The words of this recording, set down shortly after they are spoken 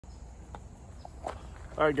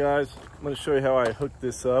Alright guys, I'm going to show you how I hook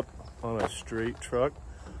this up on a straight truck.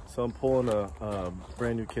 So I'm pulling a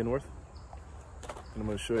brand new Kenworth, and I'm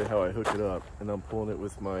going to show you how I hook it up. And I'm pulling it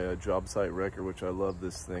with my JobSite wrecker, which I love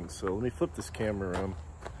this thing. So let me flip this camera around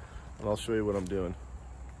and I'll show you what I'm doing.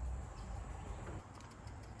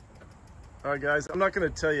 Alright guys, I'm not going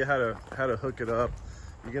to tell you how to hook it up.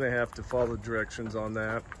 You're going to have to follow directions on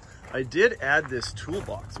that. I did add this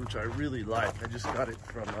toolbox, which I really like. I just got it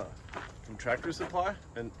from Tractor Supply,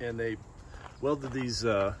 and they welded these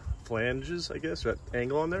flanges, I guess, that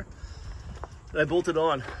angle on there. And I bolted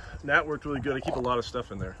on, and that worked really good. I keep a lot of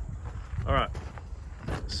stuff in there. All right,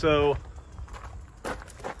 so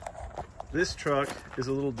this truck is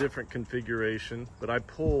a little different configuration, but I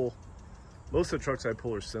pull, most of the trucks I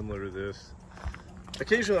pull are similar to this.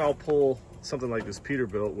 Occasionally I'll pull something like this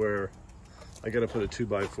Peterbilt where I got to put a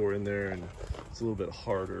 2x4 in there, and it's a little bit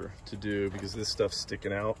harder to do because this stuff's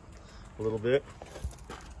sticking out a little bit.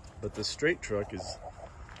 But the straight truck is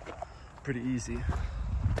pretty easy.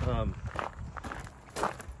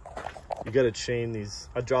 You got to chain these.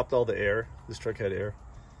 I dropped all the air. This truck had air,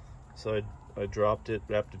 so I dropped it,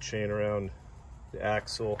 wrapped a chain around the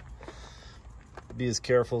axle. Be as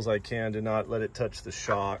careful as I can to not let it touch the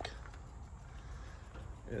shock.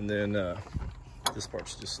 And then this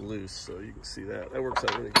part's just loose, so you can see that. That works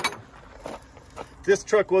out really good. If this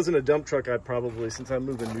truck wasn't a dump truck, I'd probably, since I'm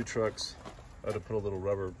moving new trucks, I'd have put a little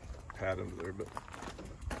rubber pad under there, but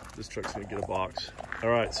this truck's gonna get a box. All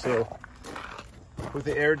right, so with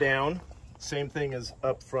the air down, same thing as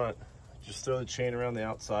up front. Just throw the chain around the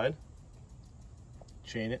outside,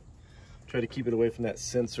 chain it. Try to keep it away from that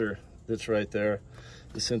sensor that's right there.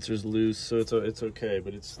 The sensor's loose, so it's okay,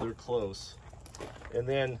 but they're close. And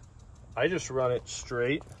then I just run it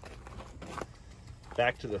straight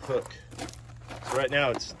back to the hook. So right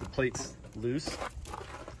now the plate's loose.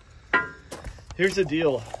 Here's the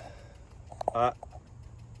deal.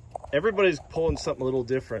 Everybody's pulling something a little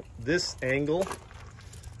different. This angle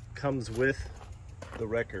comes with the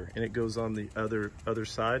wrecker, and it goes on the other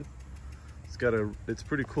side. It's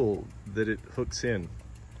pretty cool that it hooks in,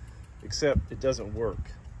 except it doesn't work.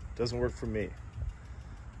 It doesn't work for me.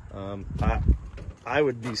 I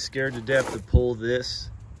would be scared to death to pull this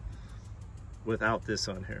without this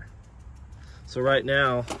on here. So right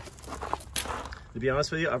now, to be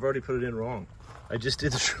honest with you, I've already put it in wrong. I just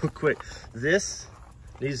did this real quick. This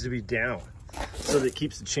needs to be down so that it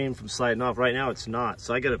keeps the chain from sliding off. Right now it's not.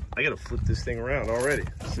 So I gotta flip this thing around already.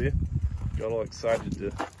 See? Got all excited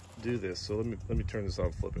to do this. So let me turn this off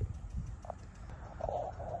and flip it.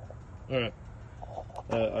 All right.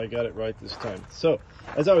 I got it right this time. So,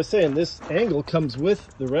 as I was saying, this angle comes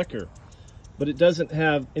with the wrecker, but it doesn't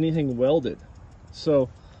have anything welded. So,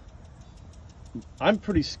 I'm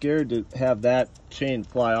pretty scared to have that chain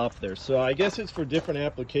fly off there. So, I guess it's for different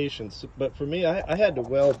applications. But for me, I had to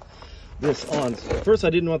weld this on. First, I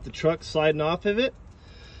didn't want the truck sliding off of it,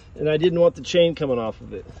 and I didn't want the chain coming off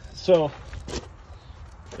of it. So,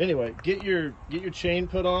 anyway, get your chain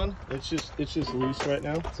put on. It's just loose right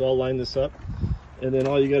now. So, I'll line this up. And then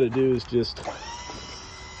all you got to do is just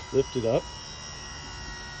lift it up,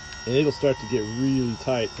 and it'll start to get really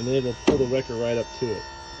tight, and then it'll pull the wrecker right up to it.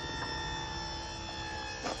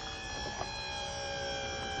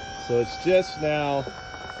 So it's just now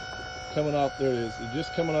coming off. There it is. It's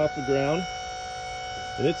just coming off the ground,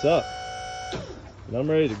 and it's up, and I'm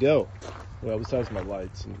ready to go. Well, besides my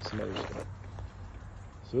lights and some other stuff.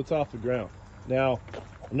 So it's off the ground. Now,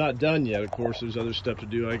 I'm not done yet. Of course, there's other stuff to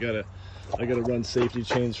do. I gotta run safety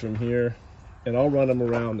chains from here, and I'll run them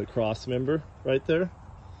around the cross member right there,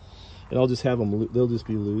 and I'll just have them, they'll just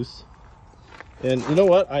be loose. And you know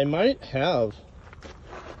what, I might have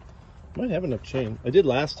enough chain. I did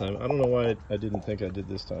last time. I don't know why I didn't think I did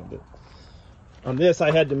this time, but on this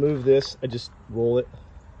I had to move this. I just roll it,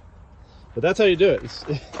 but that's how you do it.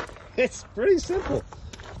 It's pretty simple.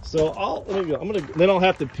 So then I'll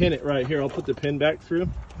have to pin it right here. I'll put the pin back through.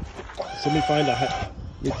 So let me find a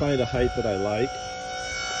height that I like.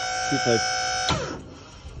 See if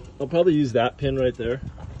I'll probably use that pin right there.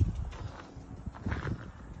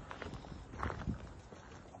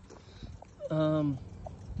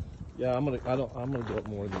 Yeah, I'm gonna go up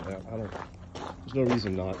more than that. There's no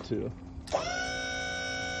reason not to.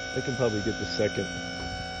 I can probably get the second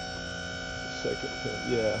pin.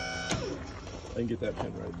 Yeah. I can get that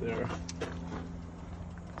pin right there.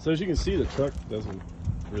 So as you can see, the truck doesn't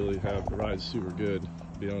really have the ride super good,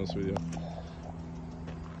 to be honest with you.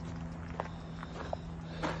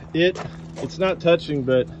 It's not touching,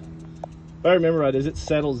 but if I remember right, as it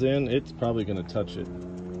settles in, it's probably going to touch it.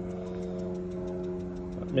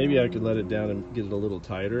 Maybe I could let it down and get it a little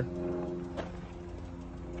tighter.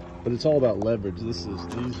 But it's all about leverage. These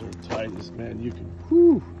are tightest, man. You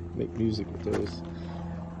can make music with those.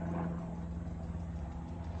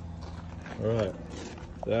 All right,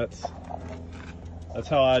 that's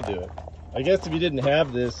how I do it. I guess if you didn't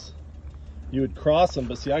have this, you would cross them,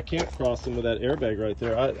 but see, I can't cross them with that airbag right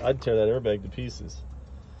there. I'd tear that airbag to pieces.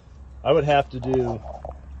 I would have to do,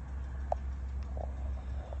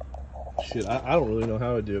 shit, I don't really know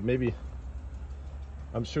how to do it. Maybe,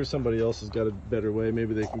 I'm sure somebody else has got a better way.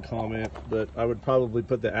 Maybe they can comment, but I would probably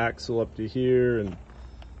put the axle up to here, and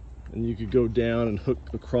you could go down and hook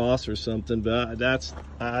across or something, but I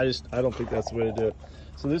don't think that's the way to do it.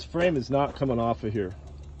 So this frame is not coming off of here.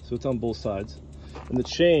 So it's on both sides. And the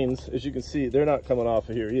chains, as you can see, they're not coming off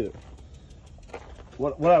of here either.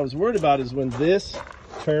 What I was worried about is when this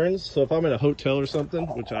turns, so if I'm in a hotel or something,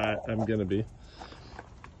 which I'm gonna be,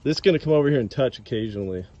 this is gonna come over here and touch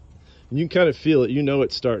occasionally. And you can kind of feel it, you know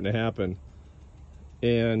it's starting to happen.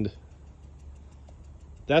 And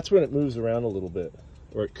that's when it moves around a little bit,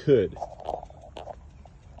 or it could. All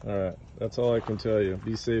right, that's all I can tell you.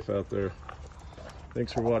 Be safe out there.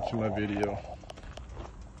 Thanks for watching my video.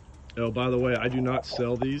 Oh, by the way, I do not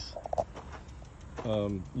sell these.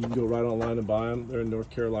 You can go right online and buy them. They're in North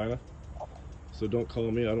Carolina. So don't call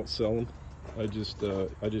me, I don't sell them. I just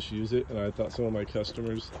use it, and I thought some of my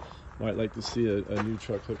customers might like to see a new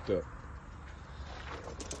truck hooked up.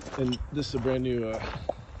 And this is a brand new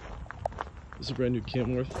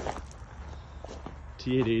Kenworth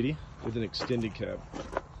T880 with an extended cab.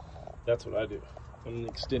 That's what I do. I'm in the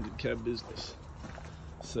extended cab business.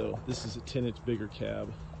 So this is a 10-inch bigger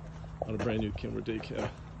cab on a brand new Kenworth day cab.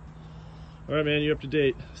 All right, man, you're up to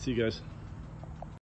date. See you guys.